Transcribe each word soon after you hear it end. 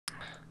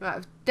Right,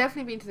 I've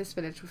definitely been to this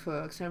village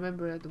before because I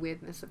remember the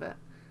weirdness of it.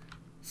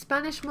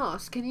 Spanish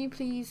moss, can you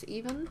please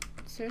even?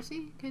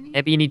 Seriously, can you?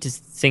 Maybe you need to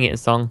sing it a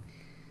song.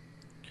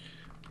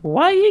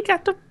 Why you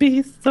got to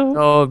be so...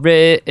 Oh,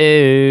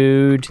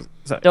 rude. Is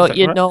Don't that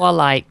you correct? know I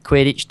like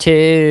Quidditch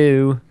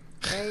too?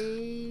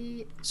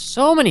 Hey.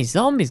 So many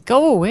zombies.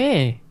 Go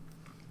away.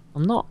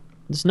 I'm not.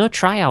 There's no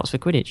tryouts for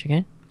Quidditch,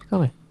 okay? Go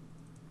away.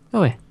 Go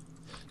away.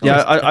 Go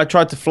Yeah, away. I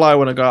tried to fly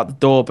when I got out the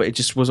door, but it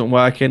just wasn't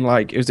working.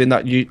 Like, it was in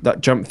that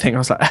jump thing. I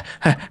was like,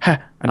 and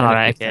then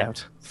Alright, it okay.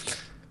 failed.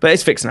 But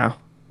it's fixed now.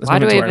 There's Why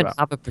do nothing I to worry even about.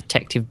 have a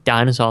protective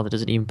dinosaur that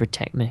doesn't even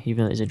protect me,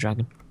 even though it's a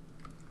dragon?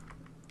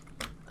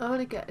 I want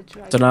to get a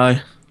dragon. Don't know.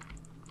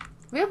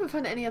 We haven't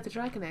found any other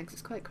dragon eggs.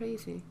 It's quite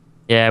crazy.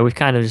 Yeah, we've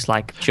kind of just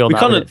like chilled We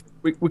out kind with of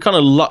it. we kind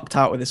of lucked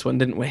out with this one,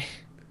 didn't we?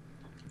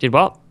 Did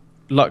what?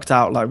 Lucked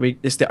out. Like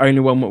it's the only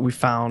one that we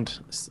found.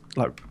 It's,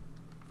 like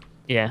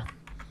Yeah.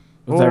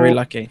 we're very Oh.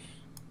 lucky.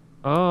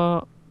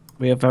 Oh.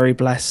 We are very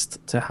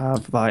blessed to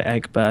have thy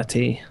egg,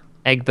 Bertie.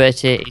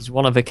 Egberty is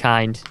one of a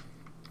kind.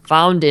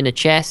 Found in a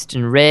chest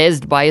and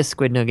raised by a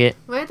squid nugget.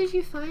 Where did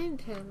you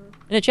find him?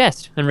 In a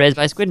chest and raised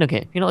by a squid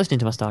nugget. You're not listening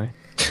to my story.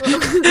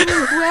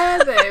 Where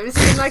though? Was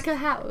he in like a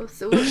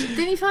house? Or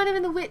didn't you find him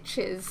in the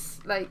witches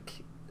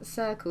like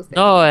circles? Thing?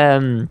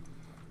 No,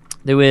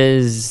 there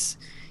was...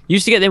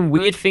 Used to get them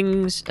weird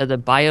things at the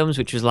biomes,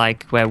 which was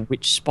like where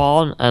witch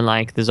spawn, and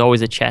like there's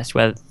always a chest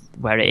where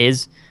it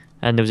is,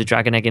 and there was a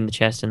dragon egg in the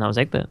chest, and that was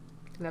Egbert.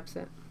 That's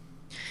it.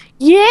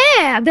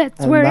 Yeah, that's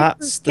And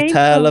that's the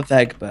tale of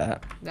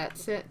Egbert.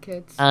 That's it,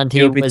 kids. And he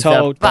You'll be was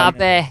told a by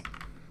babby.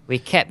 We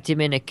kept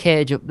him in a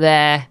cage up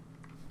there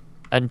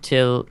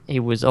until he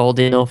was old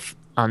enough,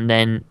 and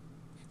then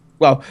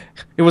Well,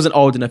 it wasn't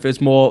old enough. It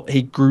was more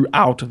he grew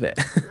out of it.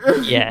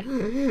 yeah,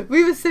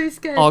 We were so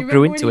scared. All You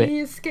grew remember into when it. he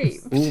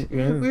escaped? Ooh,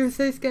 yeah. We were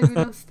so scared we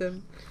lost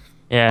him.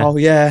 yeah. Oh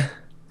yeah.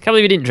 Can't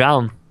believe he didn't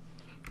drown.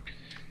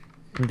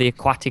 The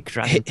aquatic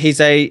dragon. He's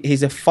a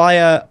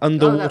fire Oh,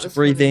 underwater was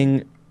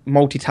breathing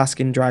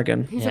multitasking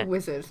dragon. He's Yeah. a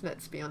wizard,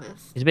 let's be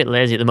honest. He's a bit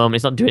lazy at the moment.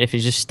 He's not doing it if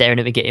he's just staring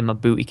at me getting my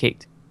booty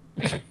kicked.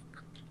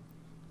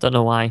 Don't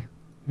know why.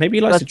 Maybe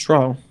he likes to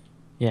troll.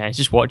 Yeah, he's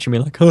just watching me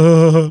like,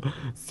 oh,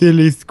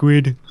 silly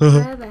squid.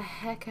 Where the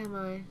heck am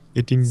I?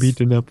 Getting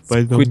beaten up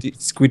by them.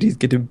 Squiddy's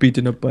getting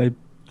beaten up by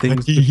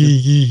things.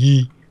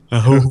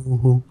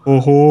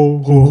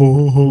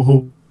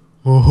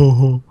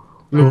 Oh,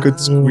 Look at Wow.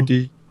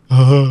 Squiddy.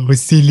 oh,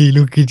 silly,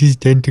 look at his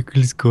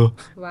tentacles go.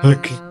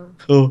 Wow.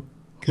 Oh,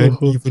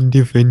 Can't even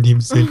defend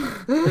himself.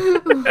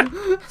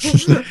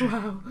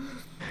 Wow.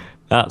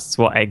 That's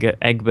what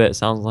Egbert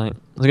sounds like. I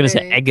was going to say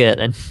Really? Eggert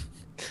then.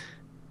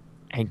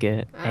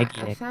 Eggert. I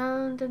Eggert.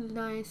 found a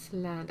nice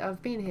land.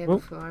 I've been here Oh.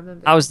 before, I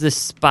remember. How's the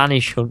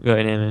Spanish hunt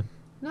going in, man?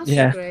 Not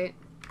Yeah. so great.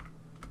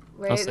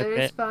 Wait, Not so there is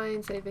great.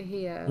 vines over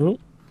here. Oh.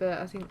 But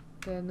I think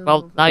they're normal.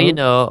 Well, now you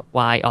know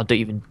why. Oh, don't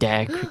even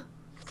dare.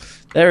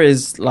 there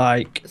is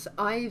like It's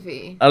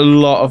ivy. a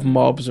lot of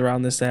mobs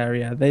around this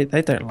area. They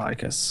don't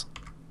like us.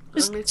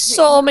 There's I'm gonna take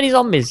so that. many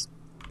zombies.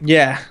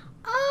 Yeah.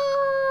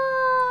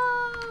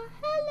 Oh,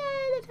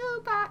 hello,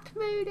 little bat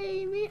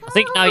Moody. I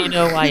think now you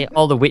know why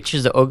all the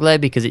witches are ugly,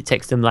 because it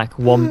takes them like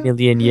 1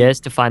 million years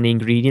to find the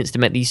ingredients to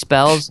make these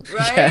spells.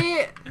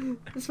 Right?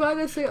 That's why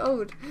they're so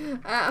old.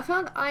 I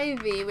found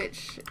ivy,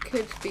 which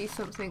could be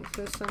something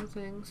for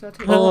something. So I'll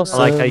take Oh, that. I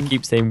like how you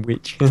keep saying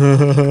witch.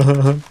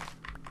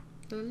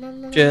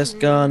 Just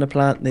gonna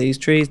plant these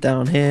trees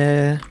down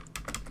here.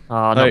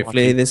 Oh,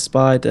 Hopefully this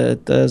spider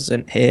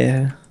doesn't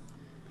hear.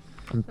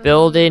 I'm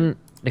building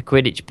the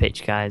Quidditch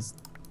pitch, guys.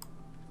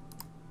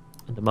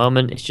 At the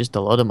moment, it's just a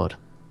lot of mud.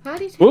 How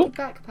do you take Ooh. your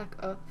backpack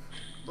off?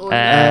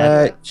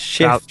 Or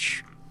Shift.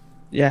 Crouch.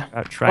 Yeah.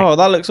 Crouch, right. Oh,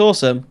 that looks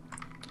awesome.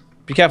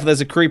 Be careful, there's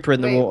a creeper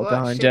in the Wait, water what?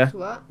 behind Shift you.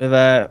 what? With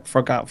a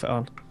frog outfit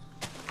on.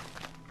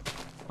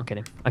 I'll get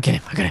him. I got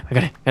him. I got him. I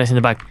got him. Got this in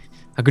the bag.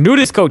 I can do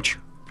this, coach.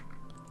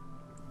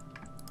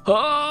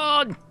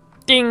 Oh,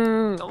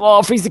 ding.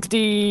 Oh,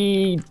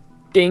 360.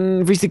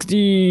 Ding.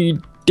 360.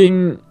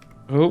 Ding.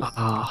 Oh,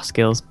 Oh,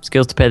 skills.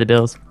 Skills to pay the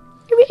bills.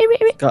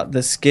 got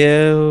the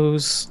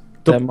skills.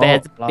 The The bed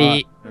multiply.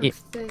 beat.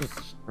 What's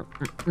this?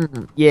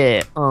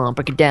 Yeah.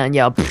 Break it down,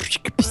 yo.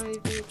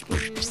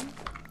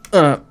 Ivy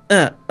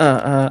again.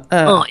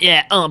 Oh,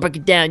 yeah. Break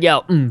it down,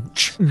 yo.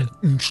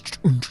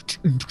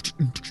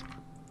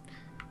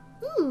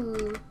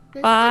 Ooh.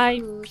 there's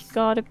Bye. apples.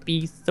 Gotta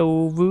be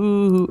so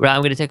rude. Right,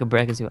 I'm gonna take a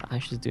break and see what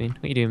Ash is doing.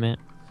 What are you doing, mate?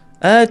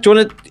 Do you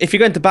wanna? If you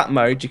go into bat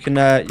mode, you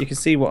can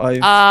see what I've.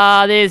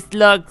 Ah, this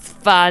looks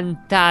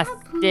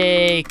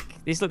fantastic.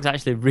 This looks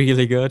actually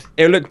really good.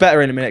 It'll look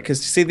better in a minute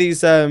because see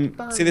these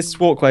see this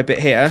walkway bit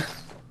here.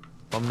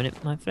 1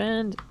 minute, my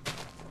friend.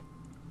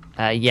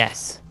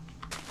 Yes.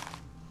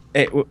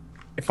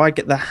 If I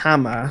get the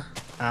hammer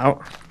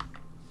out.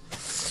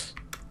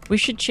 We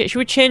should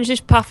we change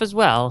this path as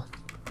well?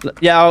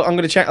 Yeah, I'm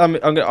gonna check.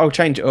 I'll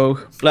change it all.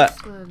 Look,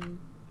 This one.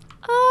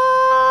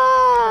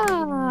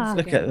 Ah.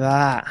 look at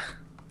that.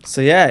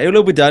 So yeah, it'll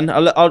all be done.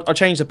 I'll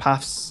change the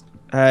paths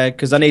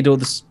because I need all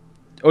this.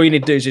 All you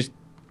need to do is just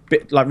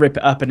rip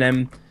it up and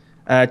then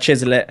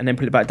chisel it, and then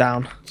put it back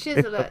down.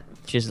 Chisel it.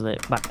 Chisel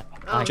it back.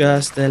 Oh,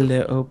 Just a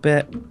little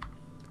bit.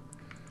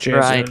 Chisel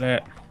Right.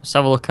 it. Let's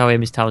have a look how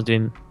Amy's tower's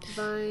doing.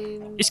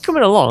 Vines. It's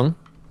coming along.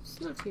 It's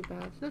not too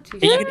bad. Not too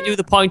Are you bad. going to do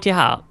the pointy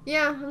hat?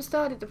 Yeah, I'm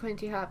started the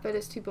pointy hat, but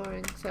it's too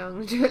boring, so I'm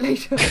gonna do it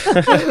later.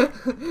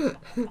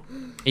 Are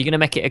you going to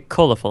make it a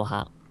colourful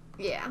hat?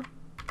 Yeah.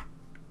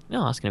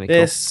 No, that's going to be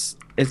This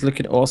is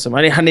looking awesome.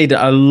 I need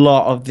a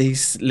lot of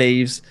these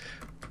leaves,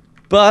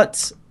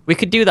 but cool. We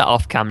could do that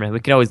off camera. We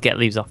could always get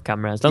leaves off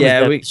camera as long Yeah,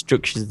 as the we-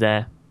 structure's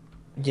there.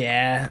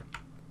 yeah,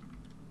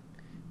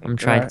 I'm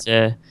trying Right.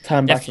 to.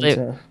 turn back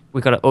Definitely. into.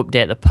 We got to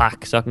update the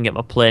pack so I can get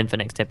my plane for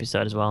next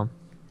episode as well.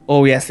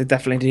 Oh yes, they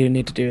definitely do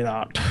need to do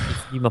that.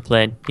 Need my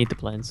plane. Need the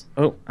planes.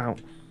 Oh, ow.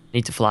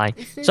 Need to fly.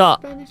 Is this So,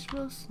 Spanish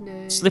moss?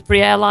 No.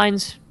 Slippery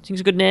Airlines. I think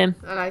it's a good name.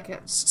 I like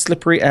it.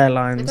 Slippery I don't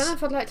Airlines. know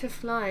if I'd like to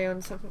fly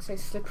on something so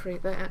slippery,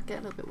 but I'd get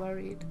a little bit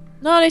worried.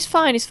 No, it's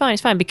fine. It's fine.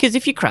 It's fine. Because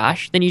if you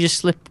crash, then you just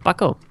slip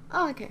back up.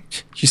 Oh, okay.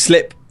 You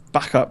slip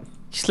back up,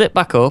 You slip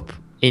back up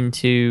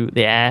into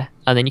the air,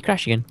 and then you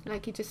crash again.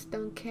 Like you just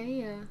don't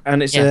care.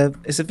 and it's Yeah.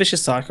 a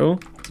vicious cycle.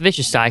 It's a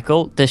vicious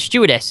cycle. The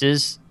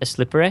stewardesses are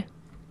slippery.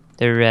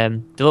 They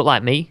look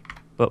like me,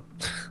 but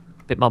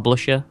a bit more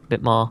blusher, a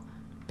bit more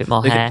They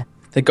hair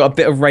They've got a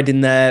bit of red in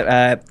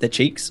their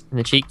cheeks, in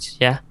the cheeks.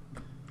 Yeah.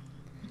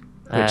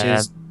 which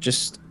is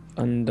just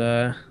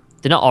under.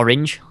 They're not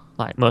orange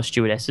like most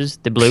stewardesses.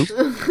 They're blue.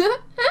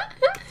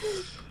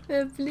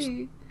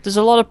 Blue. There's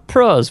a lot of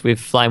pros with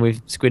flying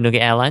with Squid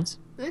Nugget Airlines.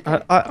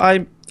 Okay.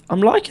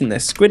 I'm liking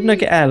this Squid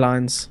Nugget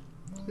Airlines.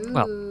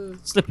 well, Ooh.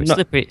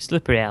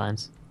 Slippery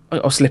Airlines.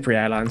 Oh, Slippery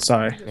Airlines.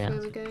 Sorry. Yeah. Where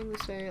we're going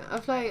this way.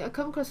 I've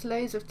come across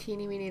loads of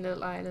teeny weeny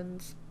little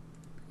islands.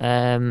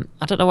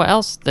 I don't know what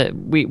else that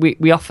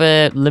we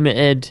offer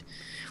limited.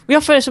 We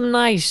offer some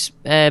nice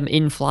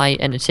in-flight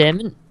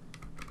entertainment.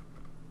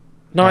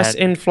 Nice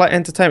in-flight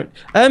entertainment.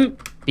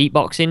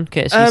 Beatboxing,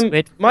 courtesy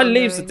Squid. My Oh,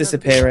 leaves no, are not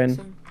disappearing.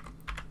 beatboxing.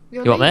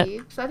 Your You want that?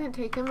 leaves? I didn't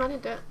take them. I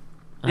didn't do it.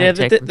 Yeah, I'll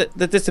take them.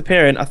 they're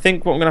disappearing. I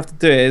think what I'm gonna have to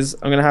do is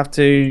I'm gonna have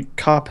to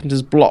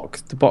carpenter's block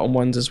the bottom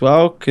ones as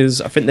well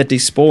because I think they're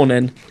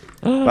despawning.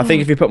 But I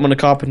think if you put them on a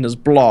carpenter's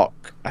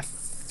block, I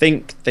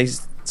think they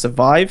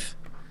survive.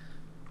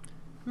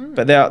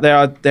 But they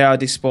are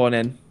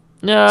despawning.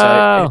 No.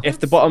 So if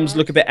the That's bottoms sad.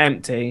 look a bit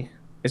empty,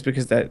 it's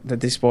because they're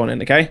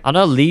despawning. Okay. I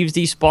know leaves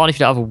despawn if you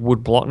don't have a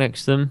wood block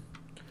next to them.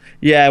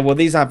 Yeah. Well,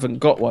 these haven't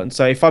got one.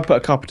 So if I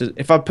put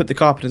the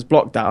carpenter's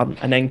block down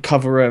and then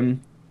cover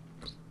them,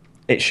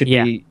 it should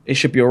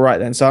be all right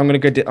then. So I'm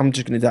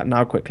just gonna do that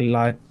now quickly,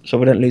 like so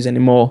we don't lose any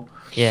more.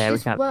 Yeah, we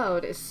This can't.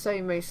 world is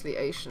so mostly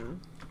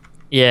ocean.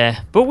 Yeah,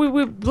 but we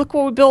look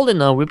what we're building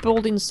though. We're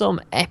building some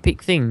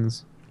epic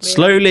things.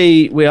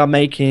 Slowly, we are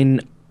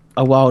making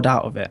a world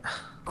out of it.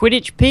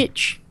 Quidditch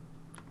pitch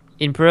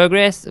in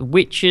progress.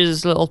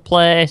 Witch's little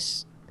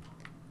place.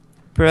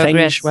 Feng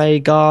Progress. shui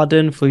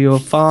garden for your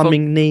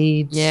farming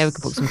needs. Yeah, we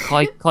could put some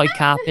koi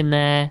carp in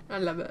there. I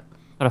love it.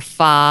 Got a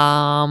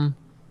farm.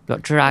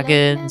 Got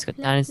dragons. Got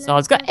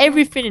dinosaurs. Got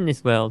everything in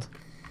this world.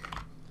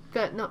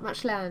 But not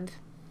much land.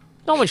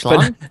 Not much But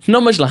land.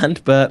 not much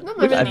land, but Not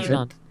we've much got land. everything.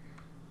 Land.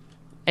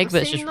 I've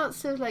Egbert's seen just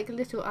lots of like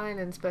little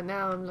islands, but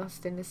now I'm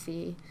lost in the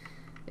sea.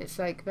 It's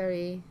like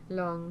very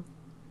long.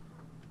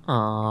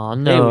 oh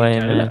Here no, we go,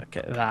 Amy. look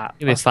at that.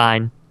 You'll be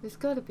fine. There's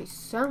got to be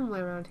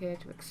somewhere around here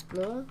to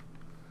explore.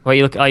 What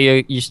you look? Are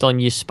you still on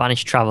your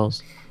Spanish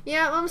travels?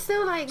 Yeah, I'm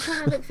still like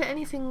trying to look for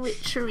anything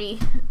witchery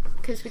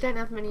because we don't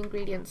have many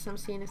ingredients. I'm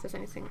seeing if there's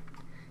anything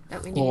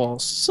that we need.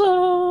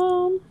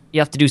 Awesome. You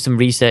have to do some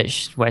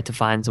research where to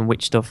find some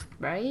witch stuff.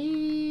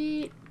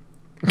 Right.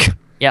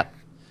 Yep.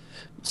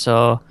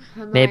 So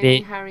Hermione,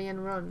 Maybe- Harry,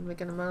 and Ron. We're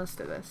gonna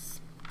master this.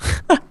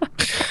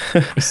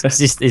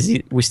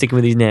 we're sticking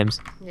with these names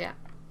Yeah.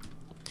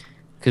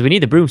 because we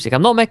need the broomstick.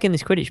 I'm not making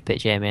this Quidditch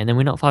pitch, Amy, and then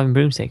we're not finding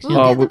broomsticks. We'll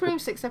Oh, get we- the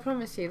broomsticks. I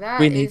promise you. That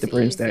we need is the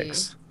broomsticks.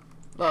 Easy.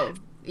 Well,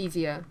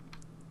 easier.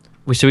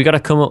 So we got to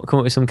come up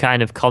with some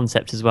kind of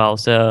concept as well.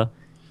 So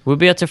we'll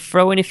be able to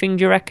throw anything.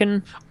 Do you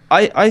reckon?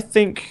 I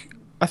think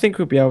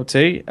we'll be able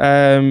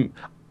to.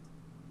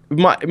 We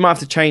might have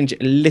to change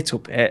it a little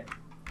bit,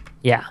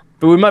 Yeah.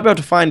 but we might be able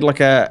to find like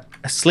a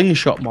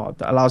slingshot mod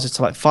that allows us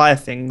to like fire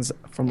things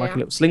from like Yeah. a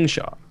little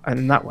slingshot, and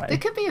in that There way,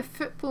 could be a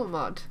football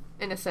mod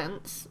in a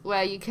sense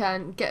where you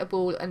can get a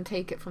ball and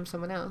take it from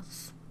someone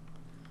else.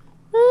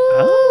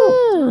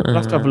 oh, we'll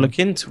have to have a look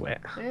into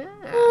it.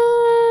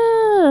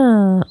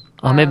 Yeah.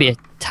 Or maybe a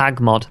tag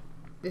mod,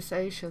 This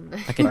ocean.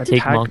 like a A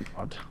tig tag mod.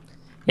 mod.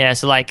 Yeah.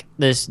 So like,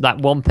 there's that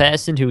one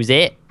person who's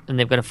it, and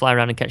they've got to fly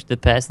around and catch the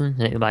person,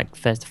 and it's like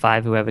first to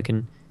 5, whoever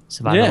can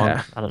survive. Yeah.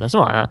 Along. I don't know,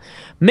 something like that.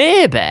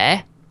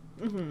 Maybe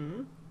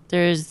hmm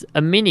there's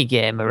a mini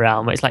game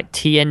around where it's like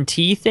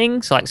TNT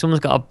thing. So like someone's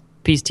got a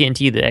piece of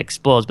TNT that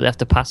explodes, but they have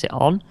to pass it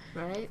on.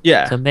 Right.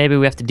 Yeah. So maybe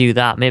we have to do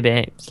that. Maybe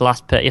it's the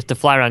last you have to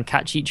fly around,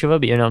 catch each other,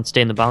 but you don't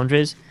stay in the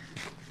boundaries.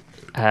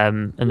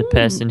 And the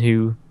person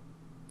who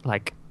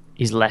like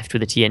is left with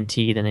the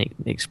TNT, then it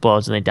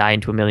explodes and they die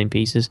into a million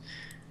pieces.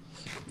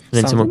 And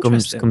then Sounds someone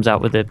interesting. comes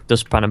out with a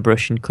dustpan and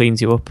brush and cleans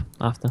you up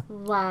after.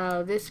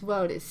 Wow, this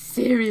world is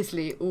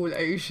seriously all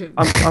ocean.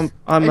 I'm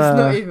it's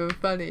not even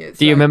funny. It's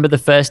Do you like, remember the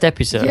first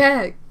episode?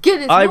 Yeah,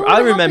 goodness. I what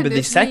would remember happen the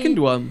if second we-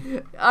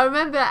 one. I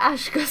remember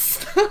Ash got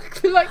stuck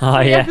for like 3 Oh,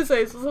 yeah.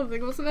 episodes or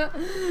something, wasn't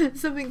it?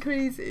 Something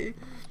crazy.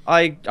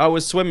 I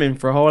was swimming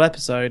for a whole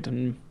episode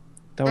and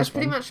that was That's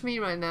pretty fun. much me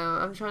right now.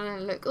 I'm trying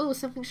to look. Oh,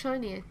 something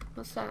shiny.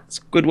 What's that? It's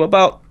good. What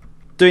about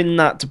doing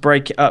that to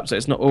break it up so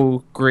it's not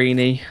all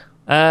greeny?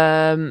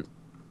 Um,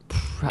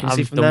 you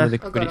see I'm from done there?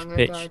 with the Oh god, I'm Quidditch gonna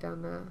pitch. die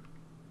down there.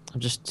 I've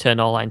just turned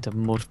all that into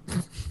mud.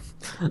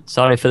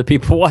 Sorry for the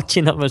people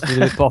watching. That must be a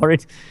bit boring.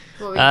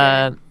 What we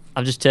doing?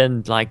 I've just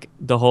turned like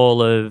the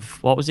whole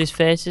of what was his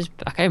face's?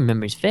 I can't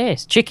remember his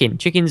face.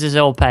 Chicken's his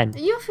old pen.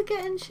 You're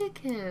forgetting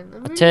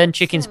chicken. I turned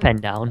Chicken's pen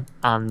down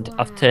and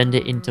I've turned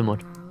it into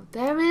mud. Wow.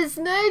 There is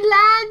no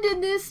land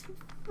in this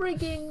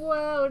frigging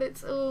world.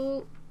 It's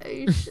all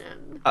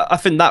ocean. I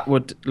think that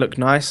would look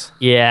nice.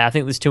 Yeah, I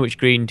think there's too much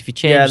green. If you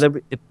change Yeah,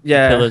 the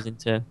yeah. pillars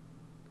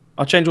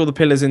I'll change all the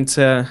pillars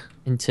into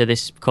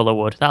this colour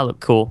wood, that'll look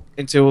cool.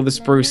 all the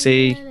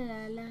sprucey. La, la,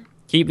 la, la.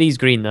 Keep these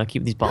green though.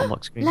 Keep these bottom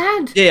box green.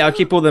 Land. Yeah, I'll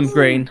keep all them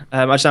green.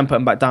 I just haven't put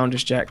them back down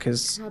just yet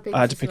because How big I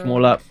had is to pick this them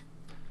all land? up.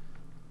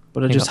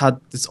 But I Hang just on.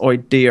 had this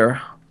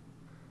idea.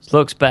 This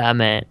looks better,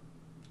 mate.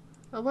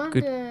 I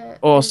wonder.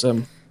 Awesome.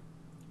 if-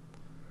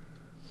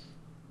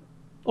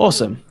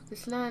 Awesome.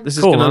 This land. This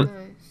is Cool, gonna.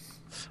 man.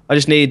 Nice. I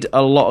just need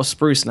a lot of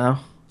spruce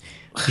now.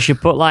 You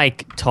should put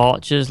like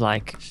torches,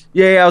 like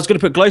Yeah, I was gonna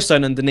put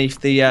glowstone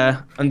underneath the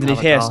underneath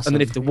Oh, here, that's awesome.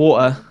 underneath the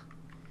water.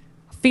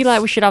 I feel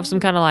like we should have some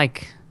kind of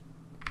like.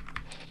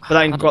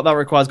 But that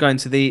requires going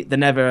to the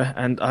Nether,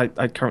 and I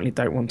currently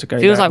don't want to go.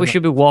 Feels there. like we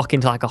should be walking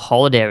to like a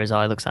holiday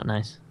resort. It looks that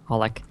nice, or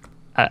like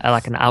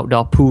like an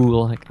outdoor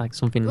pool, like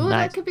something Oh,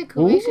 nice. that could be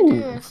cool. We should do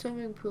Ooh. a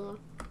swimming pool.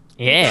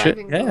 Yeah, Should-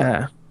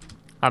 Yeah.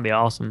 that'd be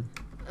awesome.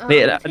 Oh,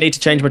 I need to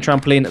change my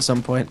trampoline at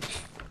some point.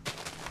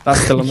 That's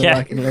still on the Yeah.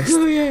 working list.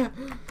 Oh yeah.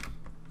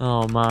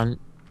 Oh man,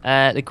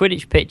 the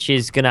Quidditch pitch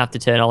is gonna have to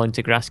turn all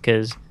into grass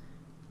because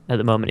at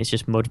the moment it's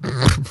just mud.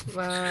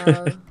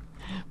 Wow.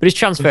 But it's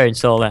transferring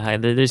slowly.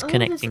 There's Oh,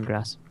 connecting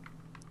there's- grass.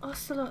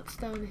 Ocelots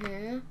down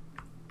here.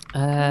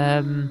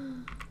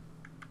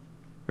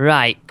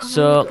 Right. Oh,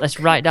 So look, let's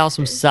write down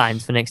some fish.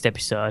 signs for next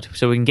episode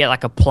so we can get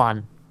like a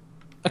plan.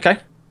 Okay.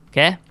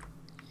 Okay.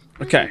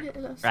 Okay.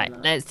 Little Right.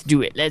 ocelot. Let's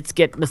do it. Let's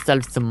get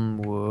myself some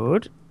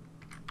wood.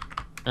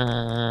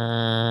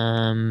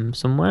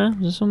 Somewhere. Is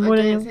there some I wood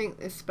don't here? think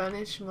the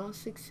Spanish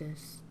moss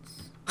exists.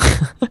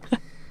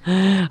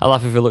 I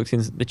laugh if we looked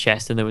in the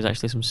chest and there was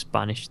actually some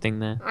Spanish thing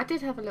there. I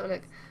did have a little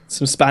look.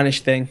 Some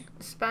Spanish thing.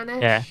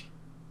 Spanish. Yeah.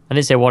 I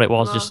didn't say what it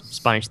was, just Moss.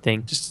 Spanish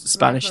thing. Just a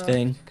Spanish River.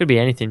 thing. Could be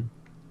anything.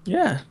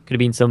 Yeah. Could have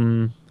been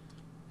some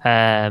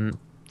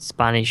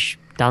Spanish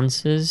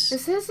dancers, It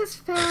says it's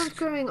found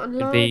growing on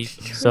Could be large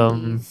trees.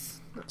 some-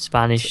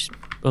 Spanish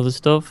other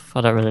stuff.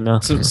 I don't really know.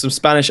 Some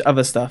Spanish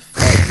other stuff.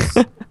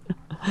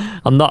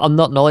 I'm not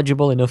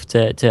knowledgeable enough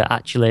to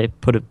actually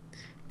put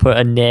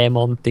a name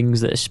on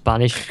things that are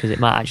Spanish because it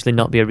might actually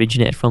not be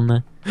originated from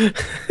there.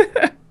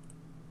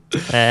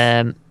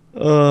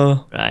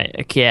 Oh, Right.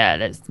 Okay. Yeah,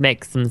 let's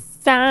make some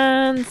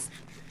signs.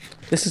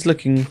 this is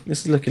looking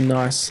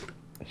nice.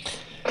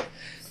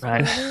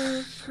 Right.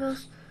 Spanish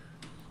moss.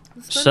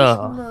 The Spanish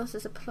So- moss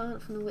is a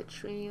plant from the witch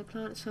tree. A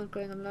plant is found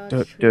growing on large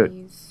Do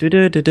trees. do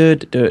do do do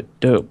do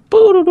do.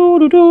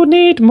 Boo-doo-doo-doo-doo.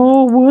 Need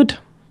more wood.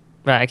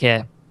 Right.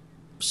 Okay.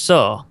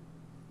 So,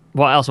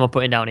 what else am I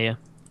putting down here?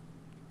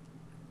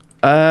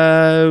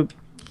 Uh,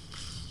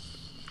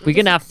 We're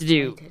gonna have to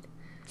do Excited.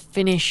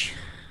 finish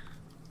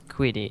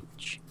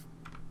Quidditch.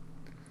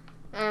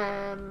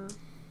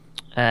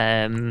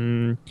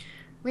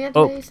 We had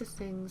Oh. loads of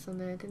things on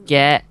there, didn't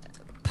Get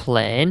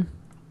plane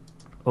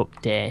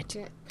update.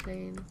 we? Get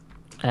plain.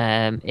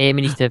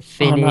 Aiming is to oh no,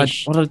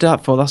 finish. what did I do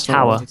that for? That's not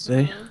Tower. what I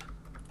wanted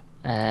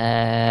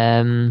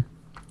to do.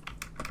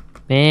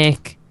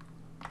 Make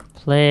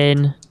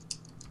plane.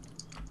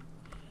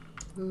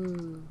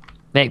 Ooh.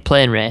 Make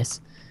plane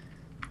race.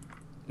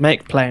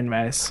 Make plane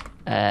race.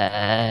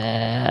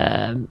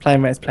 Um,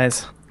 Plane race,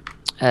 please.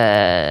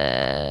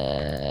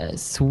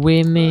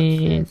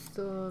 Swimming.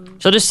 Storm.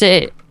 So just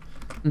say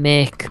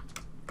make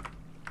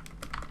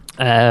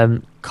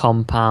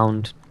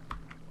compound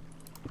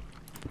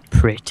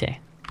pretty.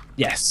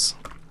 Yes.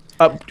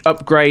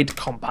 Upgrade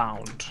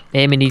compound.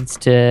 Amy needs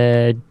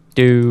to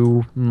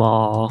do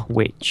more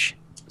witch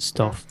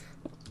stuff.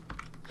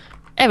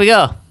 There we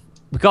go.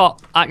 We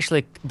got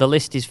actually the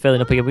list is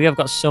filling up again. We have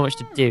got so much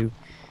to do.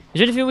 Is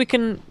there anything we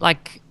can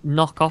like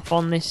knock off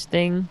on this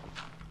thing?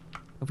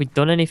 Have we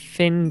done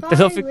anything? I don't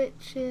Fire think-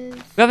 witches.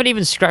 we haven't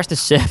even scratched the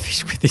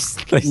surface with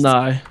this list.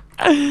 No.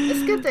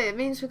 It's good though. It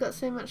means we've got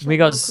so much. We like,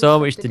 got more cool so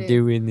stuff much to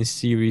do in this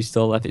series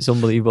still left. It's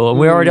unbelievable. And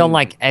we're already on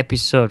like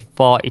episode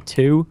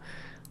 42.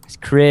 It's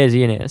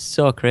crazy, isn't it? It's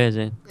so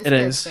crazy. It's It good,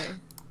 is. though.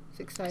 It's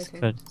exciting.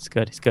 Good. It's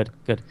good. It's good.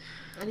 Good.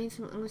 I need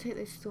some. I'm gonna take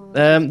those storms.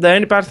 The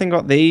only bad thing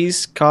about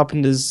these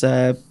carpenter's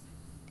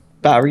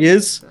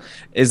barriers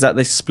is that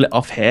they split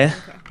off here.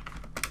 Okay.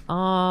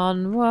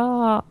 On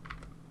what?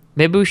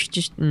 Maybe we should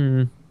just.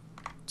 Doesn't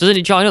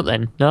it join up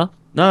then? No.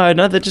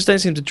 No, they just don't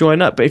seem to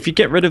join up. But if you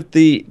get rid of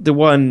the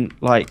one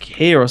like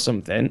here or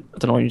something, I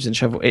don't know, I'm using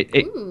shovel.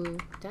 Ooh,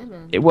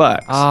 diamond. It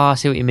works. Ah, I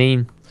see what you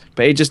mean.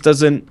 But it just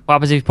doesn't. What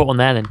happens if you put one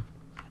there then?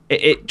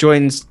 It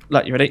joins.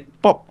 Like, you ready?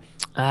 Pop.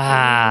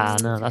 Ah,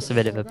 no, that's a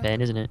bit of a pain,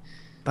 isn't it?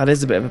 That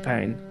is a bit of a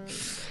pain.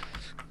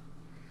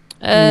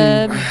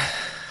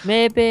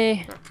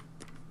 Maybe.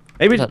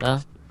 Maybe I don't know.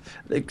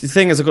 the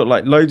thing is, I've got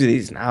like loads of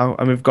these now,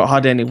 and we've got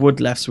hardly any wood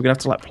left, so we're gonna have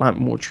to like plant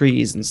more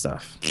trees and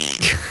stuff.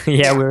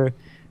 Yeah, we're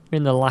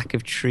in the lack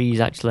of trees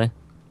actually.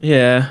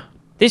 Yeah.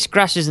 This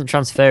grass isn't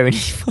transferring.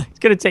 It's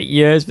gonna take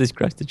years for this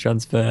grass to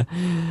transfer.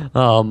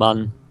 Oh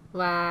man.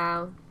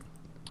 Wow.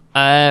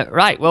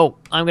 Right. Well,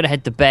 I'm gonna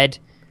head to bed.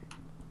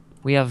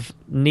 We have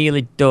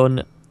nearly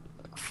done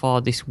for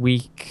this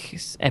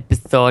week's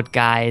episode,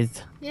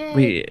 guys.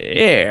 Yay.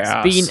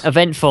 Yeah. It's been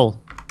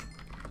eventful,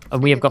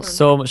 and we have got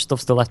so much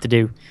stuff still left to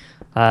do.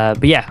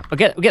 But yeah, we'll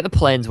get the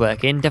planes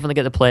working. Definitely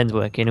get the planes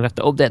working. We have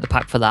to update the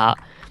pack for that.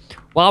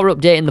 While we're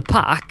updating the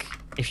pack,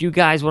 if you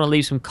guys want to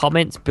leave some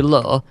comments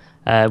below,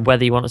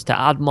 whether you want us to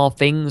add more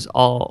things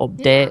or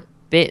update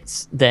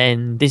bits,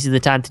 then this is the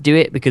time to do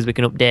it because we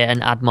can update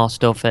and add more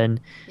stuff, and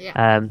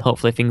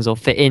hopefully things will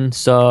fit in.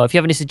 So if you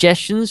have any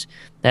suggestions,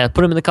 put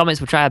them in the comments.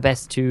 We'll try our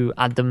best to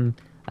add them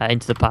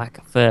into the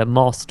pack for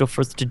more stuff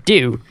for us to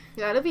do.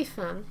 Yeah, it'll be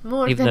fun.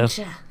 More Even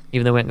adventure.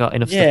 Even though we haven't got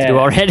enough stuff to do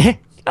already.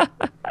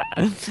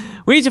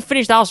 We need to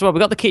finish the house. Well, we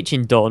got the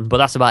kitchen done, but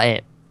that's about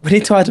it. We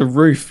need to add a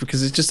roof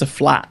because it's just a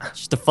flat.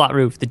 Just a flat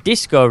roof. The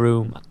disco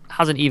room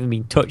hasn't even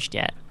been touched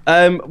yet.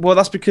 Well,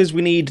 that's because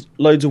we need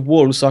loads of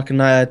walls so I can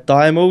dye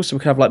them all, so we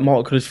can have like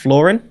multicolored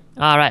flooring.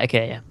 All right.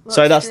 Okay. Yeah.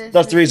 So that's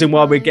the reason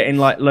why we're getting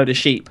like load of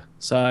sheep.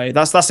 So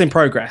that's in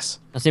progress.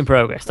 That's in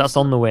progress. That's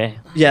on the way.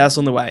 Yeah, that's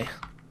on the way.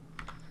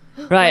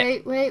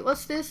 Right. Wait,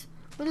 what's this?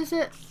 What is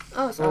it?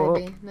 Oh, it's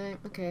IB. No,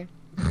 okay.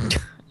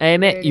 Hey,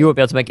 mate, you won't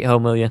be able to make it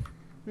home, will you?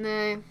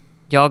 No.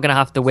 You're going to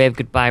have to wave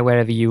goodbye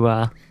wherever you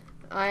are.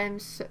 I'm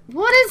so...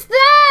 What is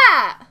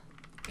that?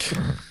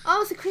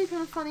 Oh, it's a creepy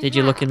and funny Did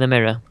you look in the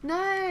mirror?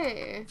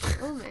 No.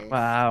 Almost.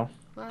 Wow.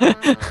 Wow.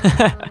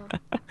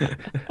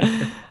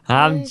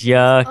 I'm It's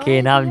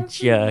joking, I'm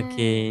everywhere.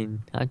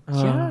 joking. I'm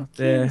Oh, joking.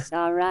 dear. It's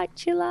alright,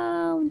 chill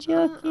out, I'm I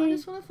joking.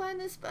 just want to find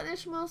this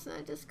Spanish moss and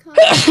I just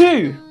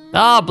can't.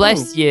 Oh,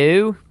 bless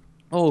you.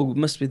 Oh,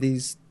 must be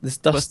this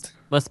dust.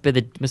 Must be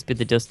the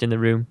dust in the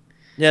room.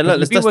 Yeah, look, You've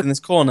there's been dust work- in this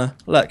corner.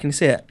 Look, can you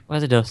see it?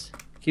 Where's the dust?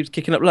 Keeps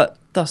kicking up. Look,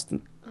 dust.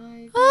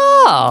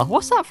 Oh,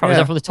 what's that from? Is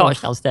Yeah. that from the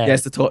torch downstairs? Yeah,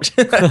 it's the torch.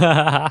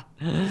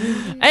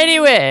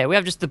 Anyway, we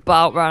have just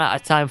about run out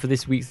of time for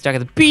this week's Attack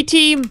of the B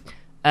Team.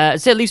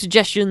 So leave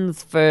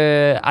suggestions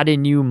for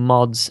adding new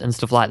mods and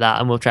stuff like that,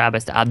 and we'll try our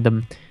best to add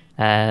them.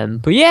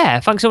 But yeah,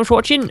 thanks so much for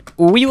watching.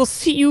 We will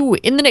see you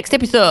in the next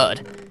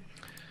episode.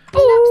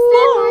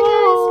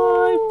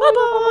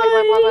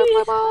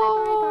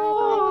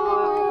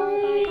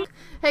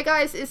 Hey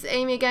guys, it's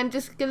Amy again.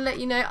 Just gonna let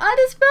you know, I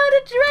just found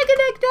a dragon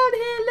egg down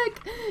here.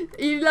 Look,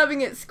 are you loving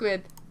it,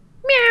 Squid?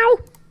 Meow.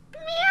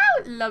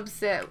 Meow,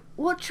 loves it.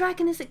 What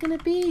dragon is it gonna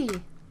be?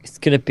 It's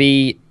gonna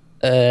be.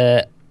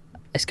 I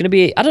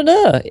don't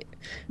know.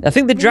 I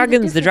think the Maybe a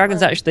dragons different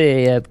one.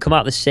 actually come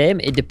out the same.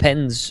 It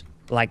depends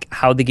like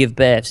how they give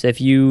birth. So if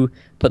you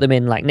put them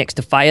in like next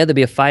to fire, there'll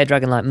be a fire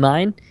dragon like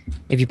mine.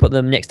 If you put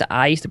them next to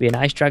ice, there'll be an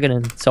ice dragon,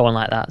 and so on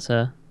like that.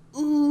 So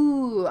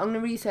Ooh, I'm gonna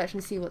research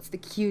and see what's the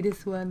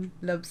cutest one.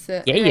 Loves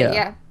it. Yeah, Anyway, yeah.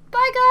 yeah.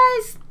 Bye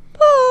guys.